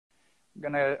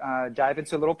going to dive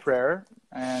into a little prayer.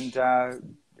 And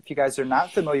if you guys are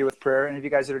not familiar with prayer, and if you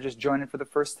guys that are just joining for the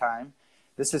first time,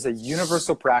 this is a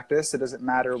universal practice. It doesn't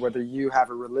matter whether you have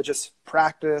a religious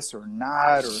practice or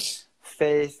not, or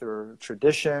faith or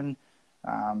tradition.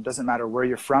 Doesn't matter where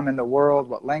you're from in the world,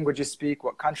 what language you speak,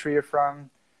 what country you're from.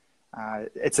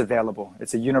 It's available.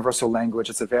 It's a universal language.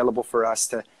 It's available for us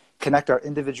to connect our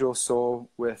individual soul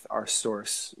with our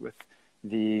source, with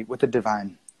the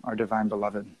divine, our divine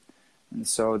beloved. And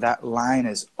so that line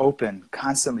is open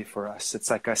constantly for us.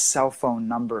 It's like a cell phone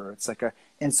number. It's like a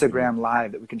Instagram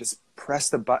live that we can just press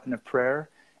the button of prayer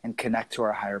and connect to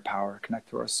our higher power, connect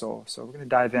to our soul. So we're going to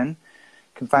dive in.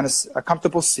 You can find a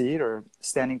comfortable seat or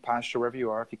standing posture wherever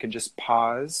you are. If you can just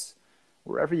pause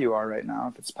wherever you are right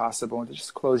now, if it's possible, to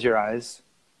just close your eyes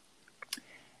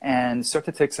and start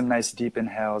to take some nice deep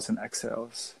inhales and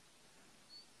exhales.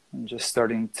 And just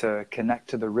starting to connect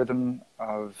to the rhythm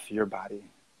of your body.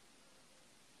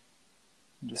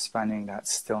 And just finding that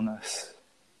stillness.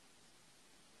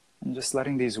 And just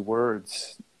letting these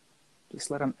words,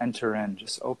 just let them enter in.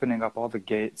 Just opening up all the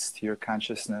gates to your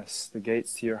consciousness, the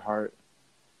gates to your heart.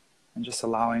 And just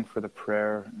allowing for the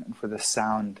prayer and for the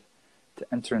sound to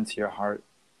enter into your heart,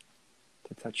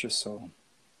 to touch your soul.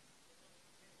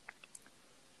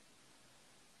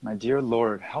 My dear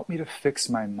Lord, help me to fix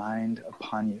my mind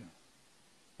upon you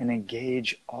and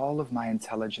engage all of my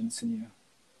intelligence in you.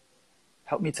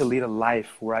 Help me to lead a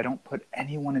life where I don't put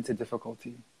anyone into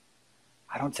difficulty.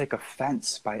 I don't take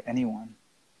offense by anyone,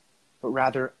 but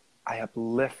rather I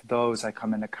uplift those I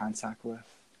come into contact with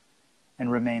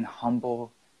and remain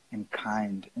humble and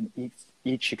kind in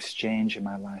each exchange in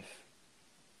my life.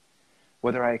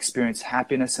 Whether I experience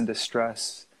happiness and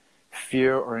distress,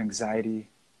 fear or anxiety,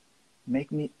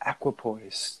 make me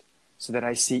equipoised so that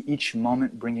I see each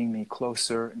moment bringing me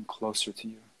closer and closer to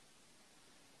you.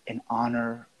 In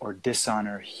honor or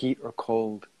dishonor, heat or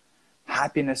cold,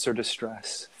 happiness or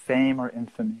distress, fame or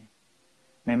infamy,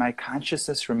 may my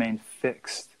consciousness remain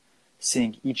fixed,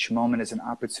 seeing each moment as an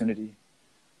opportunity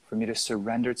for me to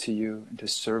surrender to you and to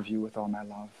serve you with all my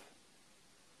love.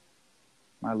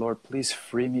 My Lord, please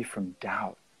free me from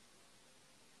doubt.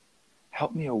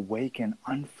 Help me awaken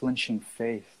unflinching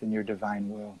faith in your divine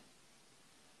will.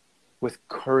 With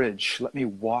courage, let me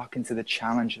walk into the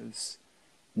challenges,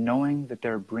 knowing that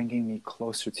they're bringing me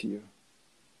closer to you.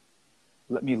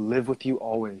 Let me live with you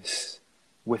always,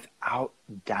 without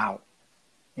doubt,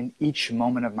 in each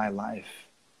moment of my life,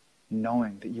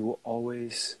 knowing that you will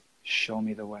always show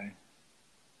me the way.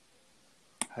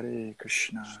 Hare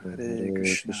Krishna, Hare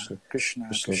Krishna, Krishna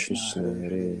Krishna, Hare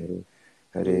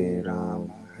Hare, Hare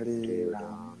Rama, Hare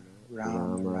Rama,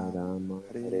 Rama Rama,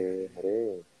 Hare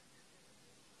Hare.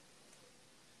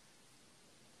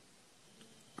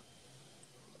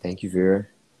 Thank you, Vira.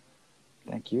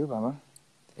 Thank you, Baba.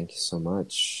 Thank you so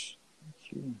much.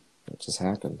 Thank you. What just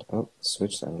happened? Oh,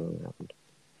 switch that one happened.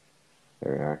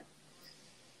 There we are.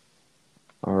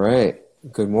 All right.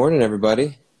 Good morning,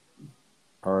 everybody.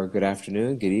 Or good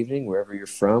afternoon, good evening, wherever you're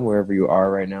from, wherever you are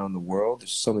right now in the world.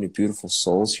 There's so many beautiful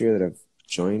souls here that have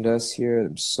joined us here.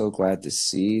 I'm so glad to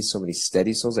see so many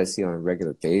steady souls I see on a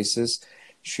regular basis.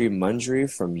 Sri Manjari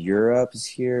from Europe is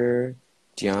here.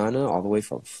 Diana, all the way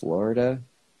from Florida.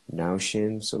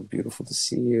 Naushin, so beautiful to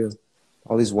see you.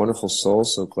 All these wonderful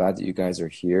souls, so glad that you guys are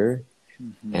here.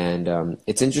 Mm-hmm. And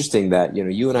it's interesting that,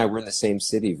 you and I were in the same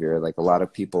city, Vera. Like a lot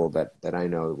of people that I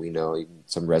know, we know, even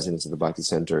some residents of the Bhakti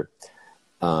Center,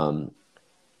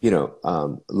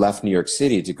 left New York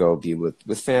City to go be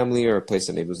with family or a place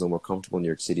that maybe was a little more comfortable. New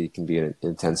York City can be an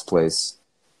intense place.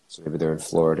 So maybe they're in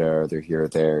Florida or they're here or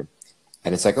there.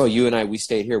 And it's like, oh, you and I, we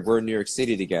stayed here. We're in New York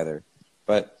City together.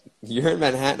 But you're in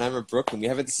Manhattan, I'm in Brooklyn. We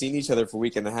haven't seen each other for a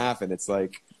week and a half. And it's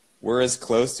like, we're as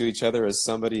close to each other as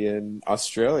somebody in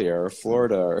Australia or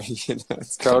Florida. Or,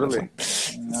 it's Totally. Kind of like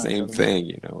the same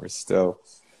thing, we're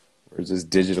just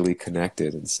digitally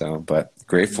connected. And so, but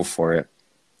grateful for it.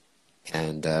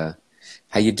 And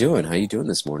how you doing? How you doing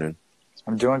this morning?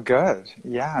 I'm doing good.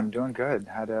 Yeah, I'm doing good.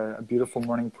 Had a beautiful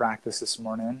morning practice this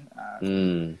morning.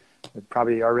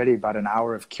 Probably already about an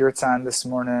hour of kirtan this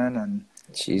morning, and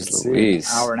Jeez Louise.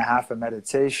 An hour and a half of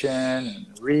meditation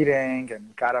and reading,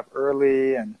 and got up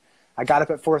early. And I got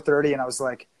up at 4:30, and I was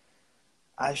like,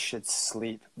 I should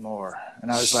sleep more.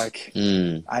 And I was like,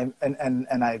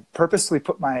 I purposely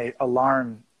put my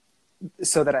alarm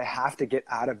so that I have to get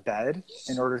out of bed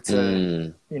in order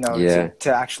to,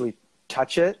 to actually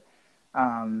touch it.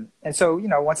 And so,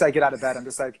 once I get out of bed, I'm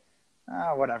just like,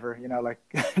 whatever,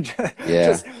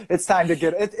 it's time to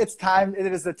get, it's time.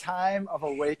 It is the time of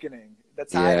awakening. The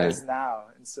time is now.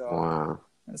 And so,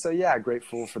 And so, yeah,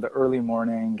 grateful for the early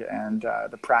morning and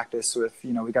the practice with,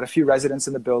 we got a few residents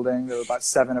in the building. There were about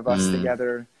 7 of us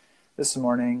together this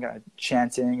morning,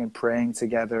 chanting and praying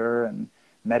together and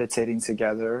meditating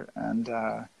together. And,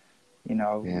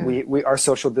 we our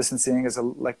social distancing is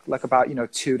like about,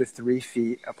 2 to 3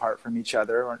 feet apart from each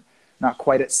other. We're not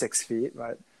quite at 6 feet,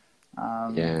 but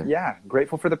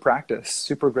grateful for the practice.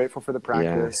 Super grateful for the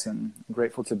practice and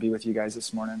grateful to be with you guys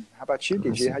this morning. How about you,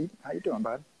 DG? How you doing,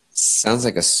 bud? Sounds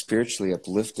like a spiritually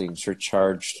uplifting,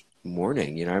 surcharged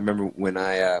morning. I remember when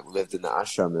I lived in the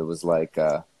ashram, it was like,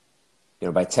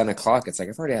 by 10 o'clock, it's like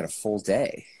I've already had a full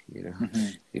day.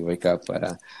 You wake up.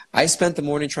 But I spent the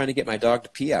morning trying to get my dog to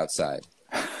pee outside.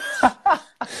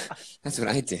 That's what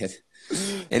I did.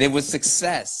 And it was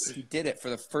success. He did it for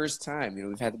the first time.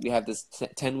 We have this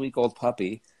 10-week-old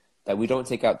puppy that we don't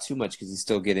take out too much because he's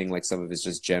still getting like some of his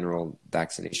just general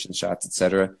vaccination shots,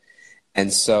 etc.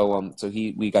 And so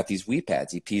we got these wee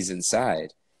pads. He pees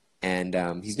inside,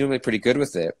 and he's normally pretty good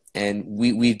with it. And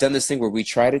we've done this thing where we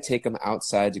try to take him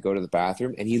outside to go to the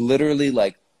bathroom, and he literally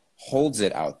like holds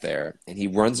it out there, and he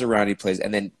runs around, he plays,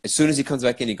 and then as soon as he comes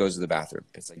back in, he goes to the bathroom.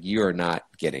 It's like, you are not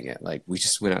getting it. Like, we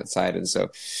just went outside, and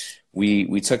so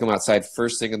we took him outside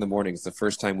first thing in the morning. It's the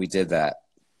first time we did that.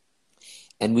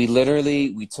 And we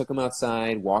took him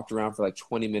outside, walked around for like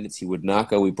 20 minutes. He would not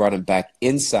go. We brought him back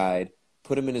inside,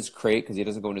 put him in his crate because he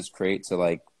doesn't go in his crate to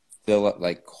like fill up,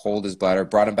 like hold his bladder,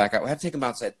 brought him back out. We had to take him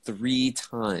outside 3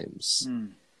 times.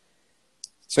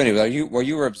 So anyway, while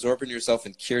you were absorbing yourself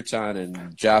in kirtan and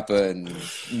japa and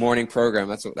morning program,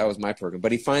 that was my program.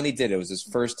 But he finally did. It was his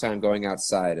first time going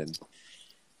outside, and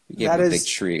we gave him a big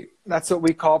treat. That's what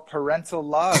we call parental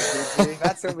love, DG.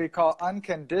 That's what we call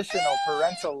unconditional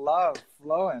parental love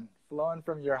flowing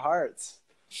from your hearts.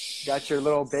 Got your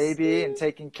little baby and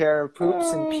taking care of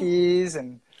poops and pees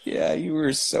and yeah, you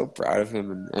were so proud of him.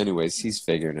 And anyways, he's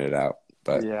figuring it out.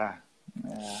 But yeah.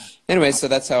 Anyway, so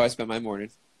that's how I spent my morning.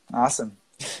 Awesome.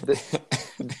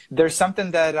 There's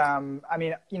something that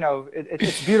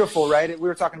it's beautiful, right? We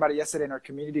were talking about it yesterday in our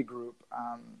community group.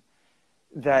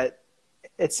 That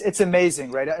it's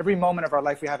amazing, right? Every moment of our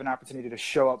life, we have an opportunity to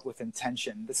show up with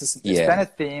intention. It's been a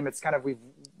theme. It's kind of we've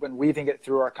been weaving it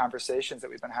through our conversations that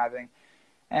we've been having.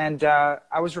 And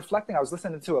I was reflecting. I was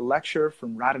listening to a lecture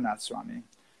from Radhanath Swami.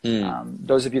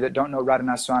 Those of you that don't know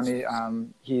Radhanath Swami,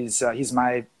 he's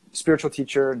my spiritual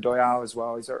teacher, Doyal as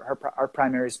well. He's our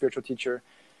primary spiritual teacher.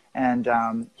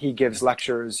 And he gives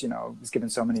lectures, he's given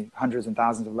so many hundreds and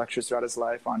thousands of lectures throughout his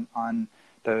life on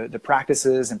the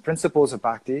practices and principles of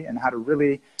bhakti and how to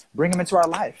really bring them into our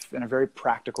life in a very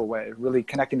practical way, really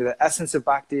connecting to the essence of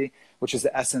bhakti, which is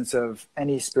the essence of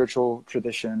any spiritual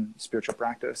tradition, spiritual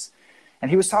practice. And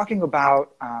he was talking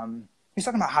about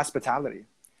hospitality.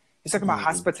 He's talking about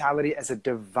hospitality as a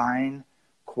divine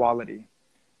quality.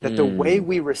 That the way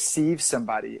we receive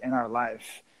somebody in our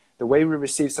life, the way we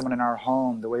receive someone in our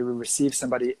home, the way we receive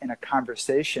somebody in a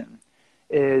conversation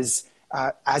is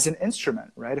as an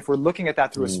instrument, right? If we're looking at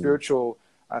that through a spiritual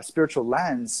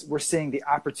lens, we're seeing the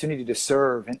opportunity to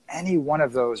serve in any one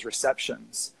of those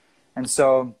receptions. And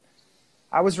so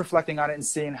I was reflecting on it and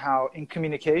seeing how in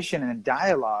communication and in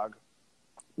dialogue,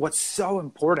 what's so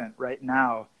important right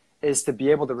now is to be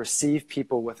able to receive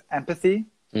people with empathy,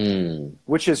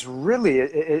 which is really,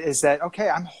 is that, okay,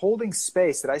 I'm holding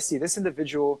space that I see this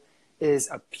individual is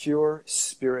a pure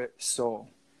spirit soul.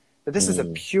 That this is a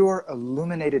pure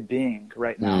illuminated being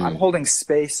right now. I'm holding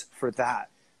space for that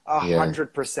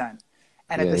 100%.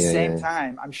 And at the same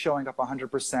time, I'm showing up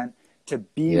 100% to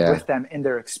be with them in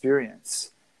their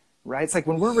experience, right? It's like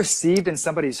when we're received in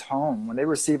somebody's home, when they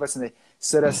receive us and they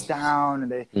sit us down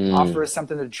and they offer us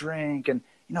something to drink and,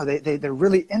 they're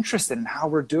really interested in how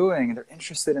we're doing and they're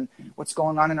interested in what's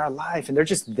going on in our life and they're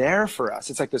just there for us.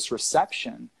 It's like this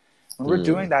reception. When we're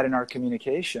doing that in our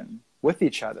communication with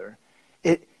each other,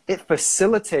 it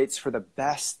facilitates for the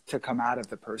best to come out of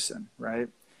the person, right?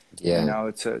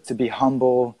 Yeah. To be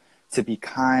humble, to be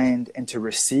kind, and to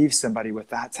receive somebody with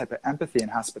that type of empathy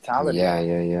and hospitality.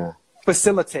 Yeah.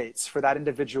 Facilitates for that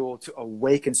individual to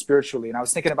awaken spiritually. And I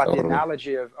was thinking about the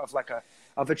analogy of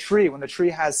a tree. When the tree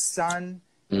has sun,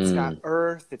 it's got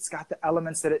earth, it's got the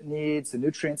elements that it needs, the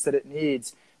nutrients that it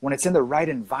needs. When it's in the right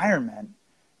environment,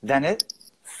 then it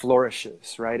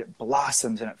flourishes, right? It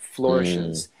blossoms and it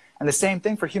flourishes. And the same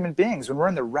thing for human beings. When we're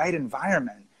in the right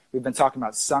environment, we've been talking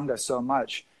about Sangha so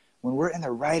much. When we're in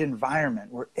the right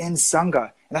environment, we're in Sangha.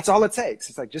 And that's all it takes.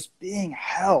 It's like just being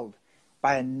held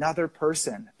by another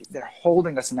person. They're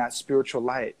holding us in that spiritual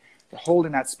light. They're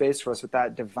holding that space for us with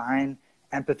that divine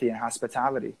empathy and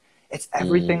hospitality. It's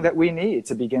everything that we need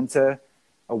to begin to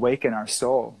awaken our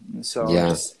soul. And so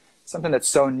just something that's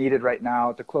so needed right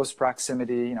now, the close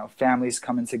proximity, you know, families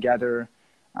coming together,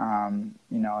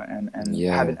 you know, and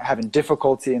Yeah. having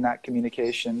difficulty in that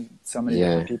communication. So many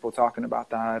different Yeah. people talking about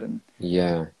that, and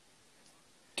Yeah.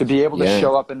 to be able to Yeah.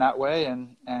 show up in that way,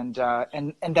 and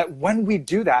that when we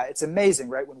do that, it's amazing,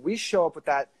 right? When we show up with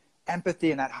that empathy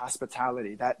and that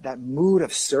hospitality, that mood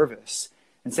of service.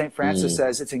 And St. Francis Mm.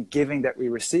 says it's in giving that we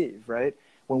receive, right?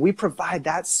 When we provide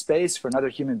that space for another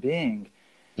human being,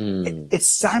 Mm. it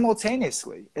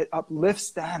simultaneously, it uplifts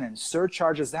them and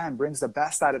surcharges them, brings the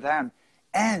best out of them,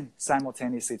 and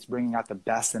simultaneously it's bringing out the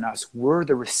best in us. We're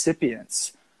the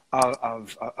recipients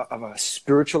of a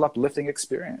spiritual uplifting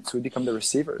experience. We become the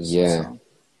receivers. Yeah. So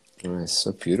Oh, it's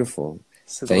so beautiful.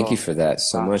 this is a Thank you little for that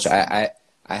so much. thoughts.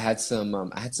 I had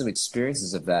some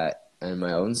experiences of that in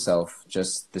my own self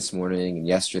just this morning and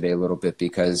yesterday a little bit,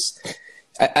 because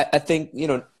I think, you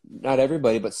know, not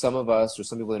everybody, but some of us or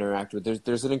some people interact with,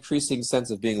 there's an increasing sense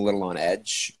of being a little on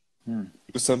edge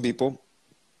with some people,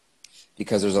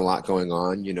 because there's a lot going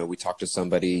on. You know, we talk to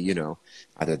somebody, you know,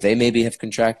 either they maybe have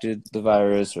contracted the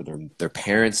virus, or their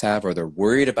parents have, or they're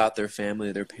worried about their family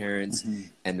or their parents.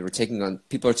 And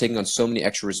people are taking on so many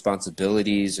extra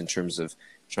responsibilities in terms of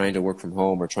trying to work from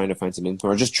home or trying to find some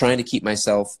income, or just trying to keep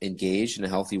myself engaged in a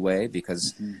healthy way,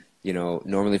 because you know,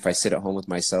 normally if I sit at home with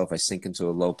myself, I sink into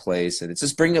a low place, and it's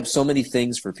just bringing up so many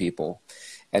things for people.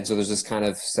 And so there's this kind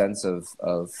of sense of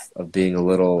being a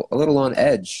little on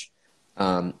edge.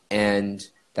 And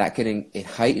that can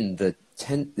heighten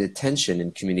the tension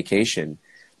in communication.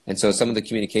 And so some of the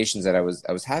communications that I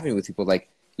was having with people, like,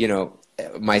 you know,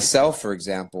 myself, for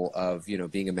example, of, you know,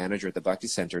 being a manager at the Bhakti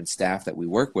Center and staff that we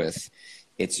work with,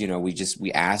 it's, you know,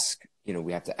 we ask, you know,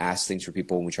 we have to ask things for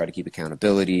people, and we try to keep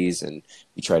accountabilities, and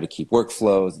we try to keep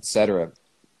workflows, etc.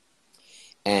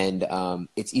 And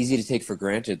it's easy to take for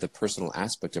granted the personal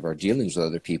aspect of our dealings with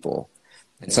other people.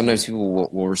 And sometimes people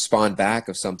will respond back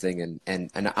of something,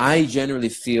 and I generally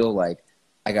feel like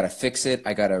I got to fix it.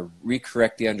 I got to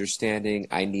recorrect the understanding.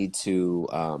 I need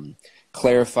to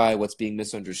clarify what's being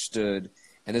misunderstood.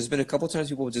 And there's been a couple of times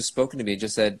people have just spoken to me and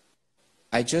just said,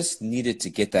 I just needed to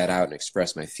get that out and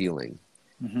express my feeling.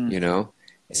 You know,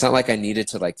 it's not like I needed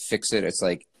to like fix it. It's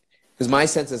like, because my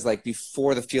sense is like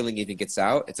before the feeling even gets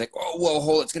out, it's like, oh, whoa,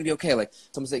 hold, it's going to be okay. Like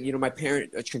someone's like, you know, my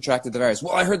parent contracted the virus.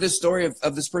 Well, I heard this story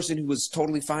of this person who was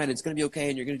totally fine. It's going to be okay.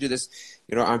 And you're going to do this.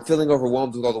 You know, I'm feeling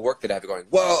overwhelmed with all the work that I have going.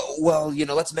 Well, you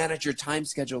know, let's manage your time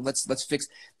schedule. Let's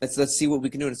see what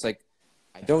we can do. And it's like,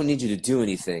 I don't need you to do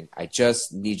anything. I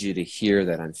just need you to hear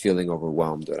that I'm feeling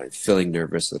overwhelmed, that I'm feeling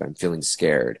nervous, that I'm feeling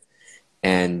scared.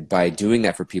 And by doing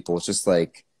that for people, it's just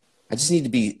like, I just need to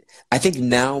be, I think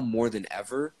now more than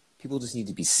ever, people just need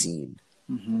to be seen.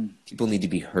 People need to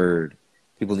be heard.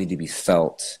 People need to be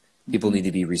felt. People need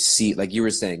to be received. Like you were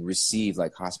saying, receive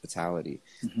like hospitality.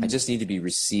 I just need to be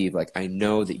received. Like, I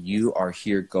know that you are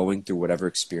here going through whatever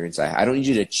experience I don't need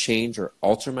you to change or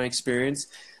alter my experience.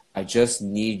 I just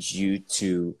need you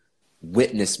to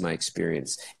witness my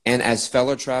experience. And as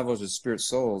fellow travelers as spirit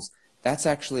souls, that's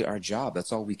actually our job.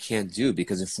 That's all we can do.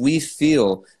 Because if we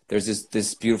feel, there's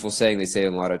this beautiful saying they say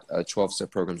in a lot of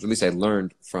 12-step programs, or at least I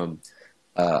learned from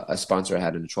a sponsor I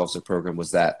had in a 12-step program,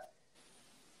 was that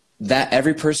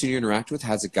every person you interact with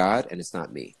has a God, and it's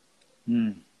not me. You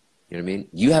know what I mean?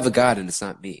 You have a God, and it's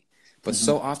not me. But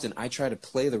so often I try to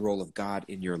play the role of God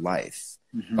in your life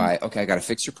by, okay, I got to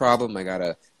fix your problem. I got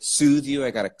to soothe you.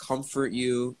 I got to comfort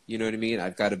you. You know what I mean?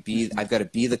 I've got to be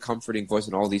the comforting voice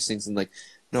and all these things. And like,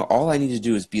 no, all I need to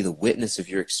do is be the witness of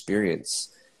your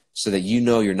experience so that you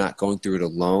know you're not going through it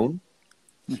alone.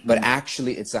 But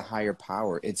actually it's a higher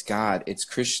power. It's God, it's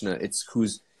Krishna,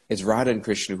 it's Radha and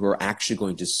Krishna who are actually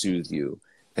going to soothe you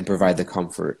and provide the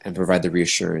comfort and provide the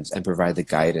reassurance and provide the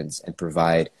guidance and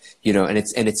provide, you know, and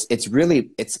it's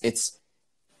really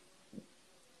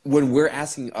when we're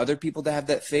asking other people to have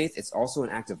that faith, it's also an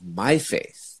act of my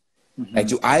faith. Like,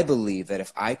 do I believe that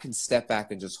if I can step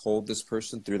back and just hold this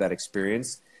person through that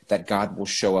experience, that God will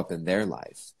show up in their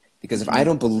life? Because if I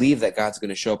don't believe that God's going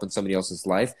to show up in somebody else's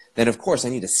life, then of course I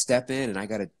need to step in and I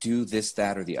got to do this,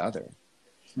 that, or the other.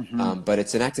 But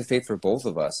it's an act of faith for both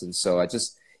of us. And so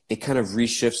it kind of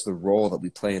reshifts the role that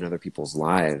we play in other people's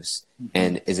lives.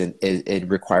 And it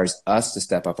requires us to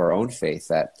step up our own faith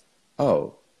that,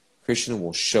 oh, Krishna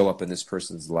will show up in this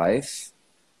person's life.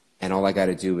 And all I got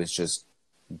to do is just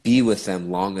be with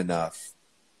them long enough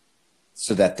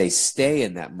so that they stay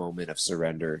in that moment of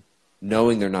surrender,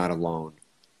 knowing they're not alone,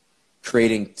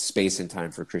 creating space and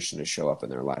time for Krishna to show up in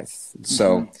their life.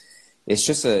 So it's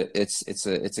just it's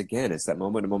that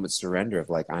moment to moment surrender of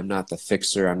like, I'm not the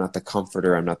fixer, I'm not the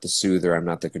comforter, I'm not the soother, I'm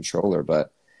not the controller,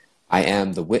 but I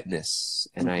am the witness,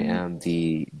 and I am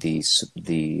the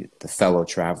fellow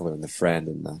traveler and the friend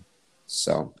and the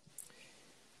so.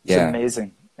 It's Yeah.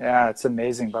 amazing. Yeah, it's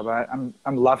amazing, Baba.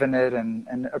 I'm loving it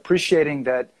and appreciating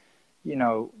that, you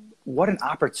know, what an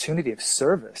opportunity of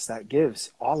service that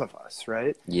gives all of us,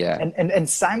 right? Yeah. And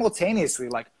simultaneously,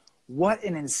 like, what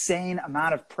an insane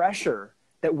amount of pressure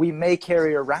that we may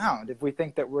carry around if we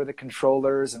think that we're the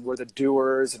controllers and we're the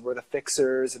doers and we're the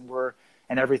fixers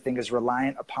and everything is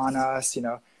reliant upon us, you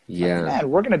know. Like, Yeah. man,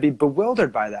 we're going to be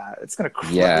bewildered by that. It's going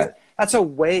to Yeah. That's a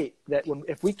weight that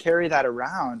if we carry that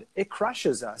around, it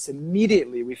crushes us.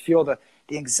 Immediately we feel the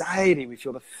anxiety, we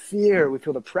feel the fear, we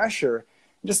feel the pressure.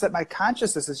 Just that my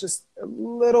consciousness is just a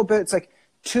little bit, it's like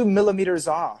 2 millimeters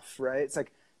off, right? It's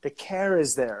like the care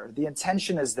is there, the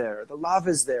intention is there, the love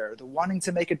is there, the wanting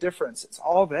to make a difference. It's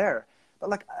all there. But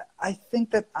like, I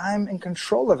think that I'm in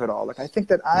control of it all. Like, I think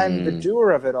that I'm the doer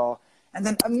of it all. And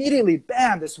then immediately,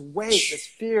 bam, this weight, this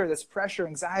fear, this pressure,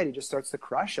 anxiety just starts to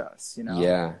crush us, you know?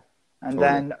 Yeah. And Totally.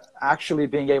 then actually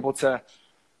being able to,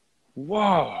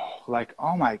 whoa, like,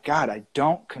 oh my God, I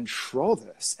don't control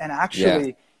this. And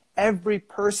actually, every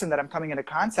person that I'm coming into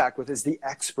contact with is the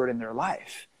expert in their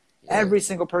life. Yeah. Every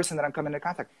single person that I'm coming into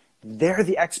contact, they're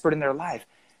the expert in their life.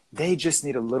 They just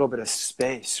need a little bit of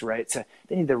space, right?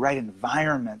 They need the right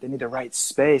environment. They need the right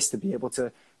space to be able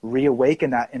to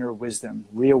reawaken that inner wisdom,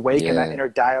 reawaken that inner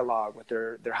dialogue with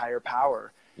their higher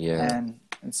power. Yeah.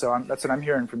 And so that's what I'm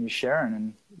hearing from you, Sharon.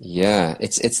 And yeah,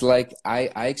 it's like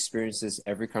I experience this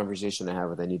every conversation I have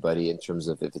with anybody, in terms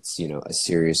of if it's, you know, a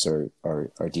serious or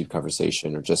deep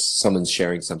conversation, or just someone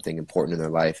sharing something important in their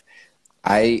life.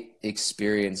 I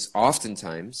experience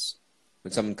oftentimes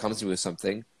when someone comes to me with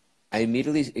something, I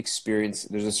immediately experience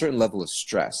there's a certain level of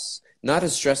stress. Not a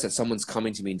stress that someone's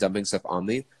coming to me and dumping stuff on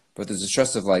me, but there's a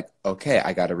stress of like, okay,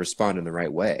 I got to respond in the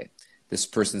right way. This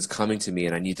person's coming to me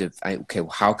and I need to, okay,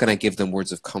 how can I give them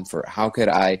words of comfort? How could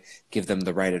I give them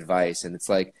the right advice? And it's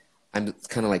like, I'm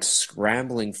kind of like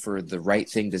scrambling for the right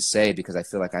thing to say, because I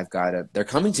feel like they're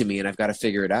coming to me and I've got to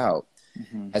figure it out.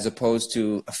 As opposed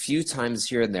to a few times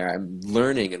here and there, I'm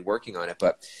learning and working on it.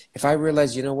 But if I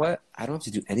realize, you know what, I don't have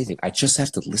to do anything. I just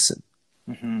have to listen.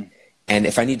 And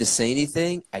if I need to say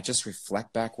anything, I just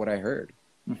reflect back what I heard,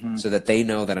 so that they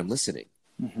know that I'm listening.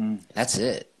 That's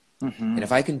it. And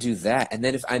if I can do that, and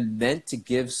then if I'm meant to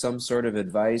give some sort of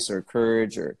advice or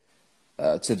courage or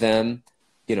to them,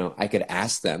 you know, I could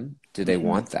ask them, do they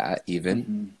want that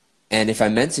even? And if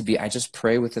I'm meant to be, I just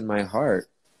pray within my heart,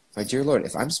 my dear Lord,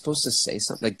 if I'm supposed to say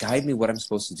something, like, guide me what I'm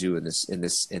supposed to do in this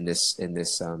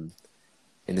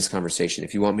conversation.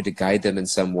 If you want me to guide them in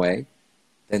some way,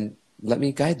 then let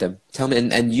me guide them. Tell me,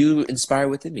 and you inspire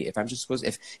within me. If I'm just supposed,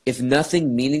 if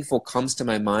nothing meaningful comes to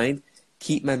my mind,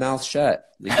 keep my mouth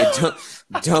shut. Like,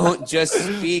 don't just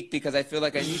speak because I feel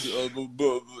like I need to.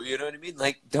 You know what I mean?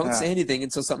 Like, don't say anything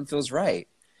until something feels right.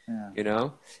 You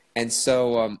know? And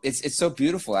so it's so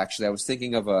beautiful. Actually, I was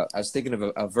thinking of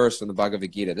a verse from the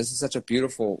Bhagavad Gita. This is such a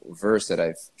beautiful verse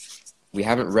that we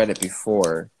haven't read it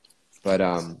before, but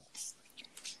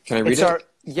can I read it?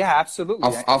 Yeah,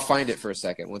 absolutely. I'll find it for a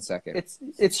second. 1 second.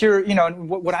 It's your, you know,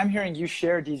 what I'm hearing you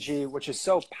share, DG, which is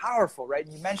so powerful, right?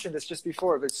 And you mentioned this just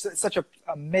before, but it's such an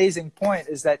amazing point,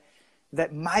 is that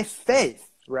my faith,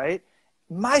 right?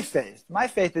 My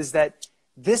faith is that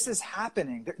this is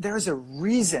happening. There is a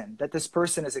reason that this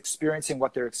person is experiencing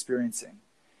what they're experiencing.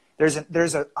 There's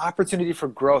an opportunity for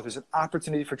growth. There's an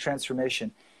opportunity for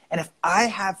transformation. And if I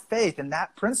have faith in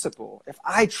that principle, if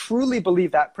I truly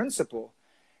believe that principle,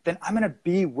 then I'm going to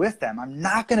be with them. I'm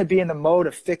not going to be in the mode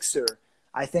of fixer.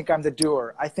 I think I'm the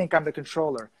doer. I think I'm the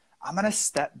controller. I'm going to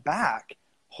step back,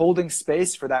 holding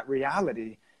space for that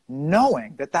reality,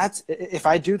 knowing that if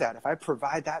I do that, if I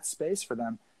provide that space for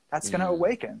them, that's going to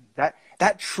awaken.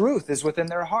 That truth is within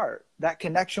their heart. That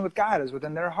connection with God is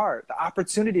within their heart. The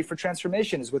opportunity for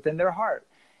transformation is within their heart.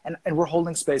 And we're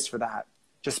holding space for that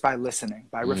just by listening,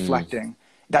 by reflecting.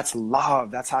 That's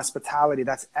love. That's hospitality.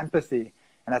 That's empathy.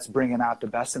 And that's bringing out the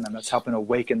best in them. That's helping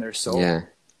awaken their soul.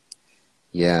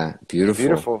 Yeah.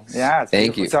 Beautiful. Yeah.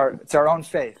 Thank you. It's our own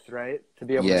faith, right? To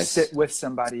be able to sit with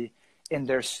somebody in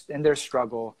their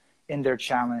struggle, in their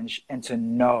challenge, and to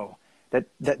know that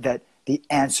the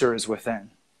answer is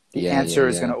within. The answer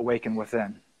is going to awaken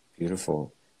within.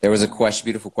 Beautiful. There was a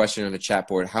beautiful question on the chat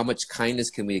board. How much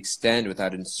kindness can we extend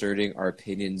without inserting our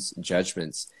opinions and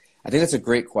judgments? I think that's a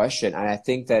great question. And I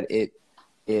think that it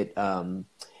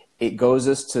goes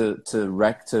us to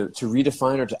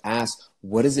redefine or to ask,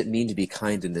 what does it mean to be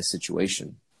kind in this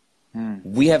situation?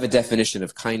 We have a definition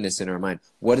of kindness in our mind.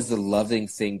 What is the loving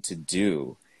thing to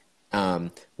do?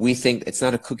 We think it's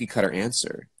not a cookie cutter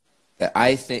answer. that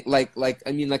I think,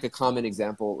 I mean, like a common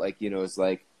example, like, you know, is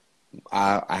like,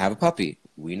 I have a puppy.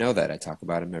 We know that. I talk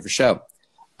about him every show.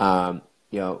 You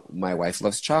know, my wife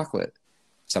loves chocolate.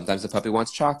 Sometimes the puppy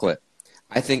wants chocolate.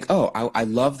 I think, oh, I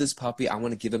love this puppy. I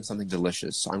want to give him something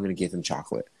delicious, so I'm going to give him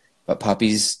chocolate. But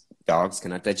puppies, dogs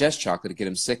cannot digest chocolate. To get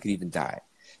him sick, could even die.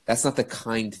 That's not the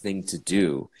kind thing to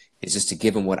do. It's just to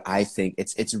give them what I think.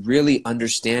 It's really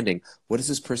understanding, what does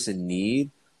this person need?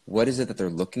 What is it that they're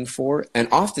looking for? And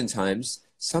oftentimes,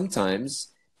 sometimes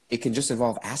it can just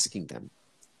involve asking them.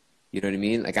 You know what I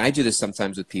mean? Like, I do this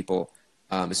sometimes with people,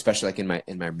 especially like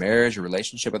in my marriage or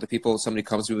relationship with other people. Somebody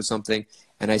comes to me with something,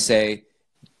 and I say,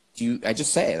 I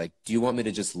just say, like, do you want me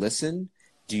to just listen?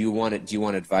 Do you want it? Do you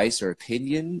want advice or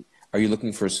opinion? Are you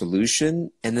looking for a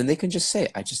solution? And then they can just say,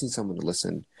 I just need someone to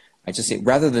listen. I just say,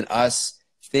 rather than us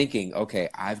thinking, okay,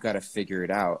 I've got to figure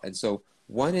it out. And so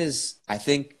one is, I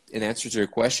think, in answer to your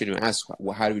question, you ask,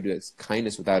 well, how do we do this?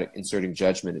 Kindness without inserting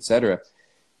judgment, etc.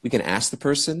 We can ask the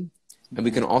person, and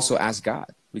we can also ask God.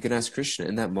 We can ask Krishna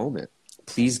in that moment,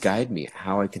 please guide me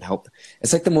how I can help.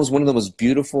 It's like one of the most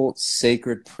beautiful,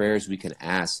 sacred prayers we can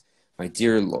ask. My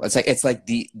dear Lord, it's like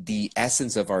the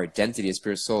essence of our identity as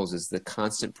spirit souls is the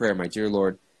constant prayer. My dear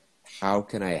Lord, how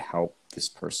can I help this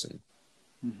person?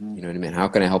 Mm-hmm. You know what I mean? How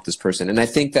can I help this person? And I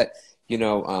think that, you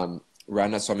know,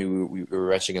 Radhanath Swami, we were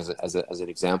mentioning as an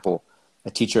example, a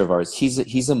teacher of ours.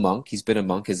 He's a monk. He's been a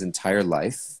monk his entire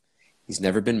life. He's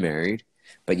never been married,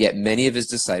 but yet many of his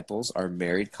disciples are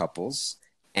married couples,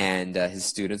 and his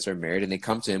students are married, and they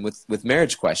come to him with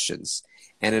marriage questions.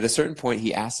 And at a certain point,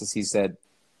 he asked us. He said,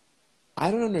 I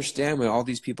don't understand why all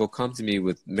these people come to me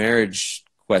with marriage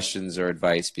questions or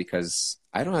advice, because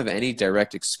I don't have any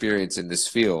direct experience in this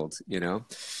field, you know.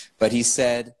 But he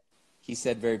said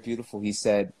very beautiful, he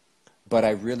said, but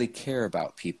I really care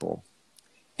about people.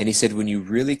 And he said, when you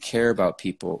really care about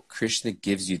people, Krishna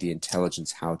gives you the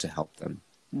intelligence how to help them.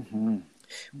 Mm-hmm.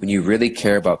 When you really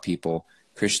care about people,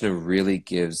 Krishna really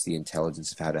gives the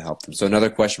intelligence of how to help them. So another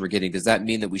question we're getting, does that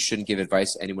mean that we shouldn't give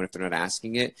advice to anyone if they're not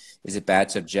asking it? Is it bad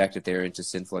to object if they're into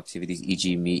sinful activities,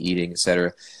 e.g. meat eating,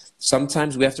 etc.?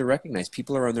 Sometimes we have to recognize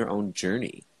people are on their own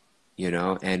journey, you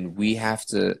know, and we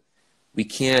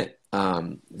can't,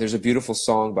 there's a beautiful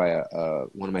song by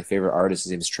one of my favorite artists.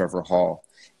 His name is Trevor Hall.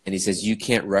 And he says, you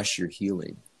can't rush your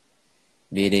healing,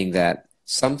 meaning that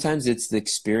sometimes it's the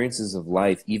experiences of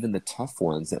life, even the tough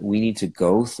ones, that we need to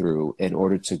go through in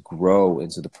order to grow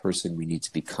into the person we need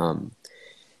to become.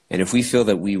 And if we feel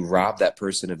that we rob that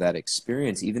person of that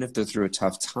experience, even if they're through a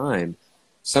tough time,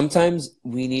 sometimes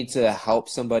we need to help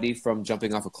somebody from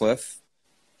jumping off a cliff,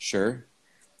 sure.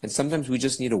 And sometimes we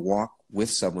just need to walk with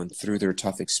someone through their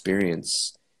tough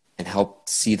experience and help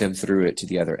see them through it to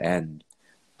the other end.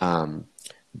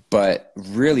 But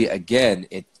really, again,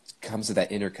 it comes to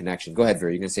that interconnection. Go ahead,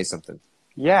 Vira. You're going to say something.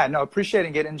 Yeah, no,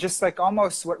 appreciating it. And just like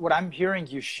almost what I'm hearing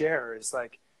you share is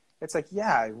like, it's like,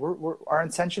 yeah, our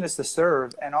intention is to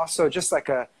serve. And also just like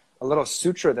a little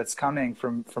sutra that's coming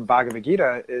from Bhagavad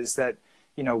Gita is that,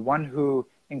 you know, one who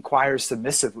inquires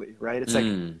submissively, right? It's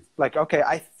like, okay,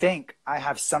 I think I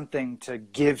have something to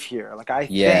give here. Like, I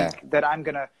think that I'm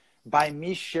going to, by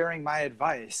me sharing my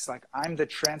advice, like I'm the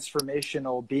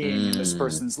transformational being in this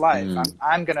person's life.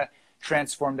 I'm going to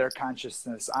transform their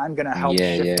consciousness. I'm going to help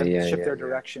shift their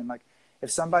direction. Like, if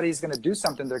somebody's going to do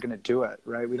something, they're going to do it,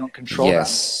 right? We don't control them.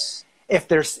 If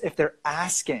they're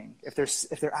asking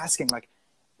like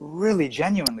really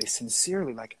genuinely,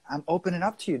 sincerely, like, I'm opening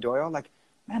up to you, Doyle. Like,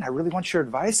 man, I really want your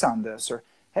advice on this. Or,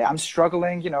 hey, I'm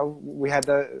struggling. You know, we had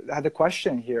the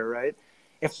question here, right?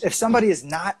 If somebody is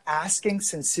not asking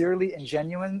sincerely and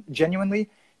genuinely,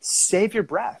 save your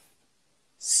breath.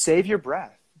 Save your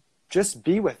breath. Just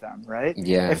be with them, right?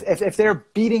 Yeah. If they're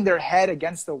beating their head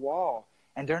against the wall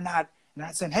and they're not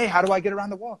saying, hey, how do I get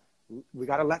around the wall? We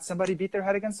got to let somebody beat their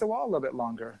head against the wall a little bit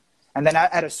longer. And then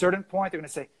at a certain point, they're going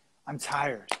to say, I'm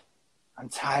tired. I'm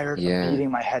tired of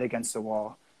beating my head against the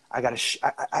wall. I got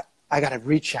to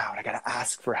reach out. I got to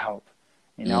ask for help,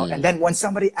 you know? And then when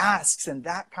somebody asks in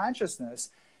that consciousness,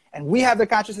 and we have the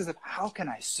consciousness of, how can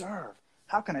I serve?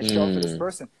 How can I show up for this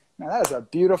person? Now, that is a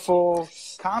beautiful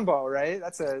combo, right?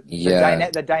 That's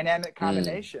the dynamic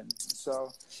combination.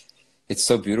 So it's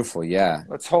so beautiful. Yeah.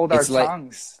 Let's hold our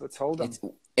tongues. Let's hold them.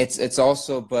 It's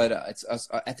also, but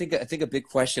I think a big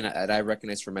question that I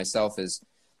recognize for myself is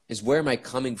where am I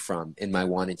coming from in my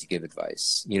wanting to give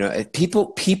advice? You know, if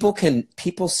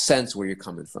people sense where you're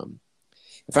coming from.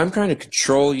 If I'm trying to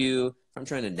control you, if I'm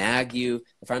trying to nag you,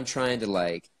 if I'm trying to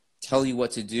like tell you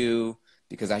what to do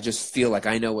because I just feel like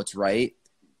I know what's right,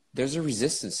 there's a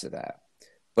resistance to that.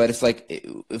 But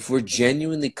if we're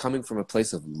genuinely coming from a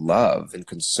place of love and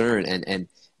concern and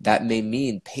that may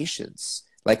mean patience.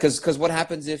 Like, because what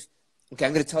happens if, okay,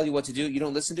 I'm going to tell you what to do. You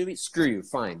don't listen to me? Screw you.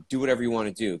 Fine. Do whatever you want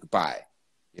to do. Goodbye.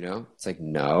 You know, it's like,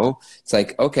 no. It's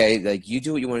like, okay, like you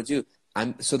do what you want to do.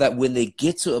 So that when they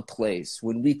get to a place,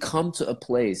 when we come to a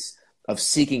place of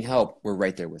seeking help, we're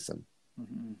right there with them.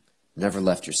 Mm-hmm. Never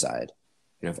left your side.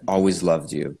 You know, I've always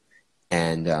loved you.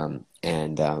 And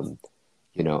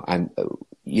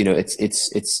you know,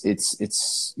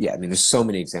 it's, yeah, I mean, there's so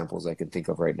many examples I can think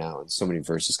of right now and so many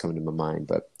verses coming to my mind,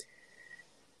 but,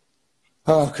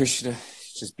 oh, Krishna,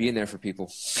 just being there for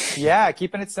people. Yeah,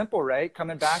 keeping it simple, right?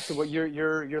 Coming back to what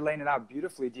you're laying it out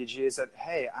beautifully, DG, is that,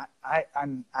 hey,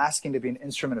 I'm asking to be an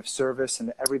instrument of service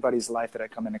into everybody's life that I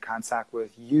come into contact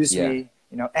with. Use me,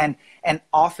 you know, and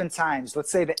oftentimes,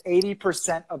 let's say the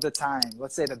 80% of the time,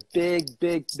 let's say the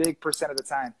big percent of the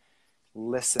time,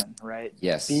 listen, right?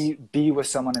 Yes. Be with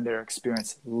someone in their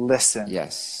experience. Listen.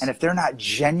 Yes. And if they're not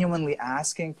genuinely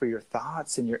asking for your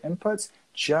thoughts and your inputs,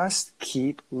 just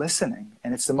keep listening.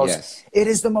 And it's it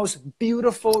is the most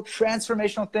beautiful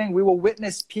transformational thing. We will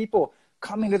witness people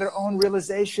coming to their own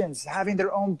realizations, having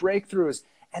their own breakthroughs.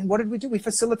 And what did we do? We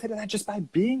facilitated that just by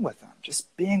being with them,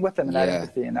 in that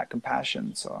empathy and that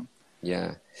compassion. So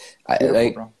yeah,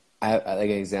 bro. I like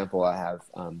an example. I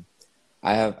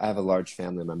have a large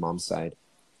family on my mom's side,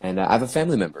 and I have a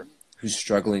family member who's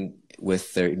struggling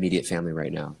with their immediate family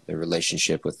right now. Their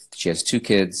relationship she has 2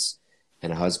 kids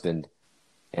and a husband,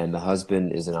 and the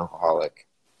husband is an alcoholic.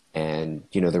 And,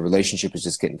 you know, the relationship is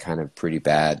just getting kind of pretty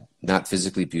bad, not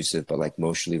physically abusive, but like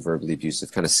emotionally, verbally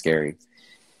abusive, kind of scary.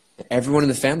 And everyone in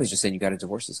the family is just saying, you got to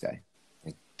divorce this guy.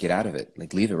 Like, get out of it.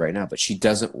 Like, leave it right now. But she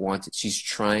doesn't want it. She's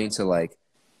trying to like,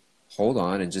 hold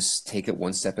on and just take it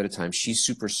one step at a time. She's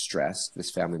super stressed, this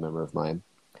family member of mine.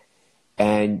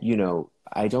 And, you know,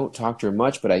 I don't talk to her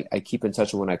much, but I keep in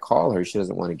touch. And when I call her, she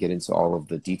doesn't want to get into all of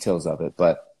the details of it.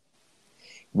 But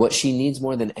what she needs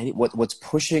more than what's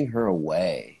pushing her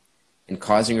away and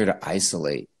causing her to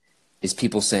isolate is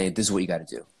people saying, this is what you got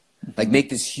to do. Mm-hmm. Like, make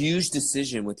this huge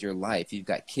decision with your life. You've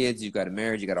got kids, you've got a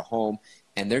marriage, you got a home,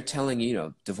 and they're telling you, you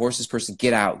know, divorce this person,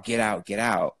 get out, get out, get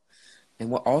out.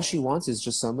 And all she wants is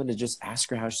just someone to just ask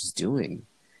her how she's doing.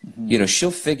 Mm-hmm. You know,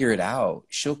 she'll figure it out.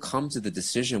 She'll come to the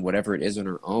decision, whatever it is, on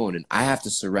her own. And I have to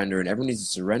surrender, and everyone needs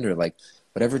to surrender. Like,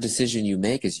 whatever decision you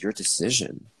make is your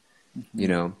decision, you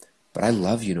know. But I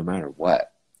love you no matter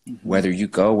what. Mm-hmm. Whether you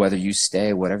go, whether you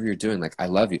stay, whatever you're doing, like, I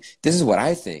love you. This is what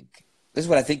I think. This is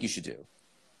what I think you should do.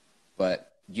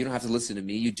 But you don't have to listen to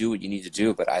me. You do what you need to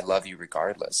do, but I love you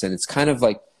regardless. And it's kind of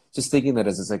like, just thinking that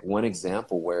as like one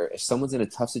example where if someone's in a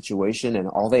tough situation and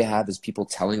all they have is people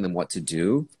telling them what to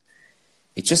do,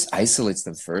 it just isolates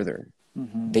them further.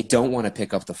 Mm-hmm. They don't want to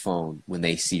pick up the phone when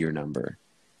they see your number.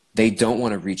 They don't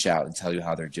want to reach out and tell you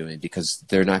how they're doing because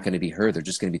they're not going to be heard. They're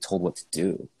just going to be told what to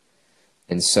do.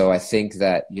 And so I think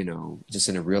that, you know, just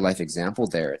in a real life example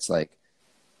there, it's like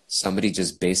somebody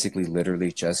just basically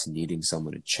literally just needing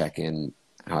someone to check in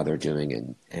how they're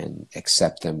doing and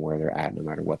accept them where they're at no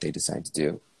matter what they decide to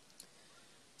do.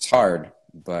 It's hard,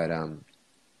 but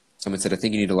someone said, I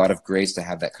think you need a lot of grace to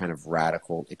have that kind of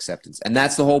radical acceptance. And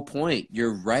that's the whole point.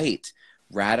 You're right.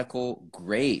 Radical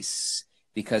grace.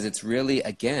 Because it's really,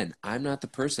 again, I'm not the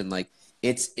person. Like,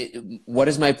 what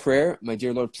is my prayer? My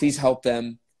dear Lord, please help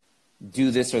them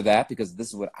do this or that because this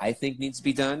is what I think needs to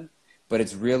be done. But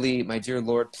it's really, my dear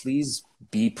Lord, please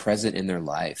be present in their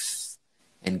life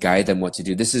and guide them what to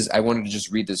do. I wanted to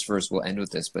just read this verse. We'll end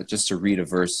with this, but just to read a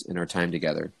verse in our time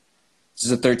together. This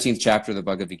is the 13th chapter of the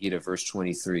Bhagavad Gita, verse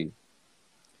 23.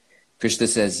 Krishna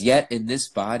says, yet in this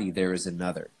body there is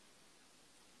another.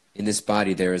 In this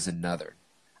body there is another.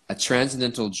 A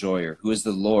transcendental joyer, who is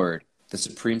the Lord, the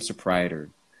supreme proprietor,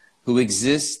 who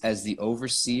exists as the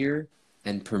overseer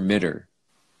and permitter,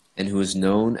 and who is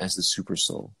known as the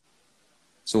supersoul.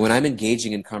 So when I'm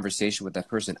engaging in conversation with that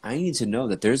person, I need to know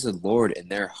that there's a Lord in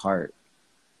their heart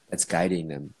that's guiding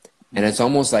them. And it's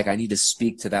almost like I need to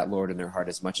speak to that Lord in their heart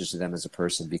as much as to them as a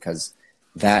person, because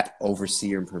that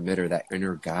overseer and permitter, that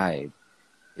inner guide,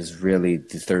 is really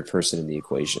the third person in the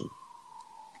equation.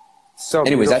 So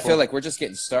anyways, beautiful. I feel like we're just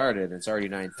getting started. It's already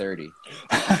 9:30.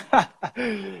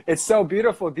 It's so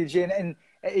beautiful, DJ. And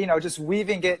you know, just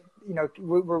weaving it, you know,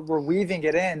 we're weaving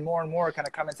it in more and more, kind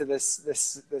of come into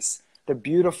the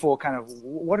beautiful kind of,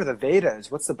 what are the Vedas?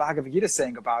 What's the Bhagavad Gita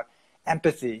saying about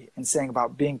empathy and saying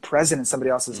about being present in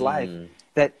somebody else's life?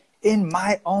 That in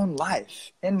my own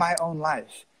life,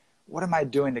 what am I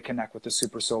doing to connect with the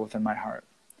super soul within my heart?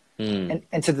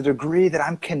 And to the degree that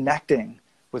I'm connecting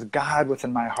with God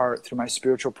within my heart through my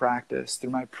spiritual practice, through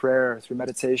my prayer, through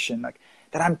meditation, like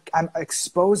that I'm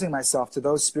exposing myself to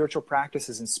those spiritual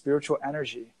practices and spiritual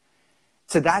energy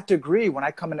to that degree, when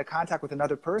I come into contact with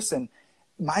another person,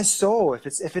 my soul, if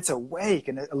it's awake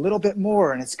and a little bit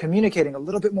more, and it's communicating a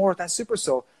little bit more with that super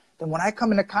soul, then when I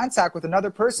come into contact with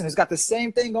another person who's got the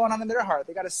same thing going on in their heart,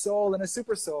 they got a soul and a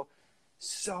super soul,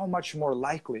 so much more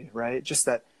likely, right? Just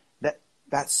that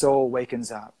soul wakens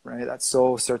up, right? That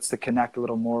soul starts to connect a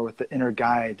little more with the inner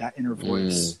guide, that inner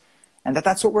voice. And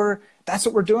that's what we're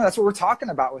doing. That's what we're talking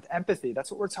about with empathy. That's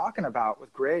what we're talking about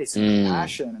with grace and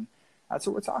compassion. And that's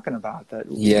what we're talking about. That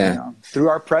through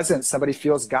our presence, somebody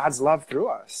feels God's love through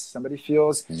us. Somebody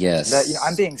feels that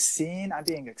I'm being seen, I'm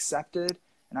being accepted,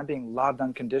 and I'm being loved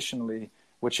unconditionally,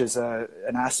 which is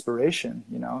an aspiration,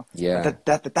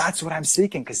 that's what I'm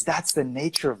seeking, because that's the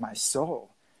nature of my soul.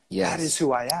 That is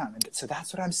who I am. And so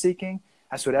that's what I'm seeking.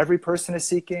 That's what every person is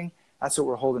seeking. That's what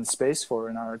we're holding space for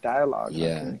in our dialogue, in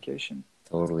our communication.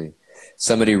 Totally.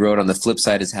 Somebody wrote, on the flip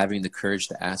side is having the courage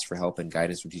to ask for help and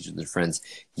guidance from teachers and friends.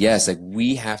 Yes, like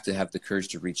we have to have the courage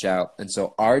to reach out. And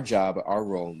so our job, our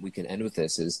role, and we can end with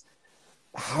this, is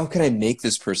how can I make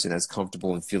this person as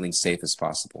comfortable and feeling safe as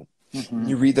possible?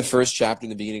 You read the first chapter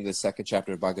and the beginning of the second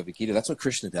chapter of Bhagavad Gita. That's what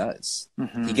Krishna does.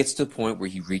 He gets to a point where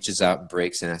he reaches out and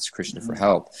breaks and asks Krishna for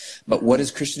help. But what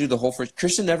does Krishna do the whole first?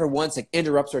 Krishna never once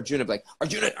interrupts Arjuna, like,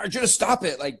 Arjuna, stop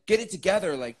it! Like, get it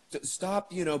together! Like,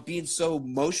 stop, being so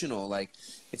emotional. Like,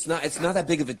 it's not that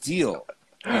big of a deal,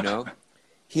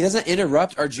 He doesn't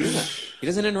interrupt Arjuna. He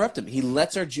doesn't interrupt him. He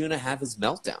lets Arjuna have his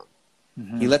meltdown.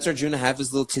 He lets Arjuna have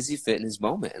his little tizzy fit in his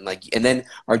moment, and then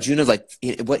Arjuna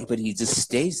but he just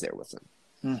stays there with him.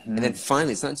 And then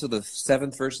finally, it's not until the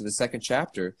 7th verse of the 2nd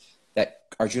chapter that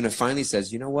Arjuna finally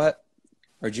says, "You know what,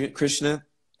 Krishna,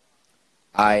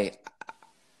 I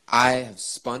have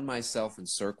spun myself in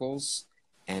circles,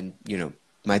 and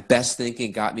my best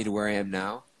thinking got me to where I am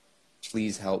now.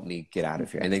 Please help me get out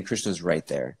of here." And then Krishna's right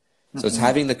there. So it's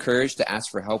having the courage to ask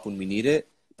for help when we need it,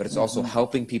 but it's also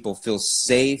helping people feel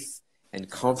safe and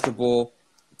comfortable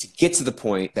to get to the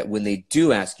point that when they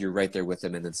do ask, you're right there with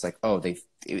them. And it's like,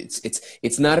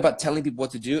 it's not about telling people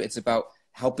what to do. It's about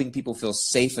helping people feel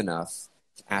safe enough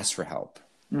to ask for help.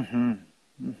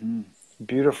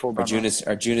 Beautiful. Arjuna's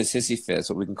hissy fit is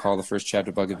what we can call the first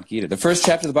chapter of Bhagavad Gita. The first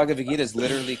chapter of the Bhagavad Gita is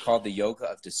literally called the Yoga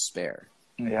of Despair.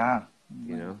 Yeah.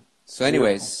 So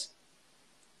anyways,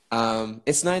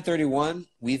 it's 9:31.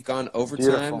 We've gone overtime.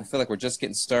 Beautiful. I feel like we're just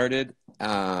getting started.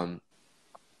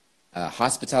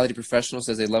 Hospitality Professional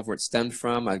says they love where it stemmed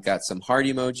from. I've got some heart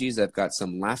emojis. I've got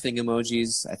some laughing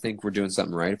emojis. I think we're doing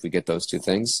something right if we get those two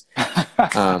things.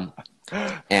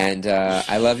 And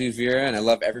I love you, Vira, and I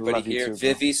love everybody here. Too,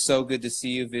 Vivi, so good to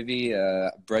see you, Vivi.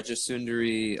 Braja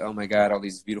Sundari, oh my God, all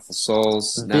these beautiful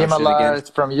souls. Bimala, it's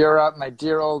from Europe, my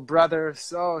dear old brother.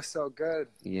 So good.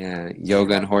 Yeah,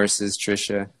 Yoga and Horses,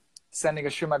 Trisha. Sending a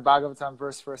Srimad Bhagavatam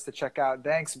verse for us to check out.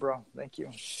 Thanks, bro. Thank you.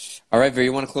 All right, Vira,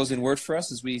 you want to close in word for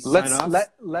us as we sign off?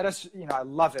 Let us, I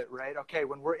love it, right? Okay,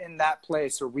 when we're in that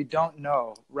place where we don't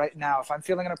know right now, if I'm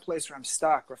feeling in a place where I'm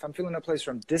stuck, or if I'm feeling in a place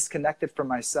where I'm disconnected from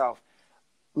myself,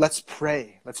 let's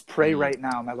pray. Let's pray right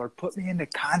now. My Lord, put me into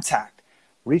contact.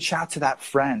 Reach out to that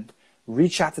friend.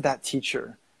 Reach out to that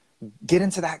teacher. Get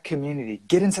into that community.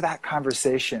 Get into that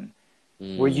conversation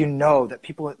where that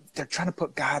people, they're trying to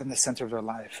put God in the center of their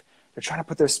life. They're trying to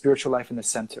put their spiritual life in the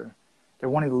center. They're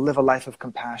wanting to live a life of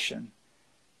compassion.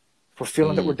 If we're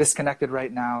feeling that we're disconnected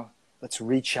right now, let's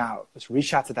reach out. Let's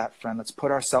reach out to that friend. Let's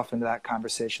put ourselves into that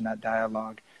conversation, that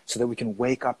dialogue, so that we can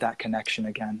wake up that connection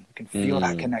again. We can feel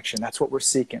that connection. That's what we're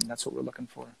seeking. That's what we're looking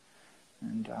for.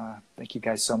 And thank you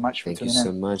guys so much for tuning in. Thank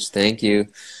you so much. Thank you.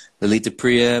 Lalita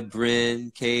Priya,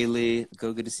 Bryn, Kaylee.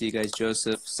 Good to see you guys.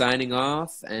 Joseph. Signing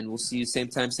off, and we'll see you same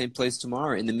time, same place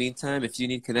tomorrow. In the meantime, if you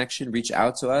need connection, reach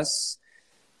out to us.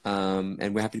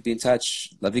 And we're happy to be in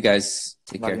touch. Love you guys.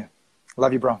 Take care.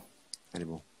 Love you, bro.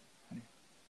 Animal.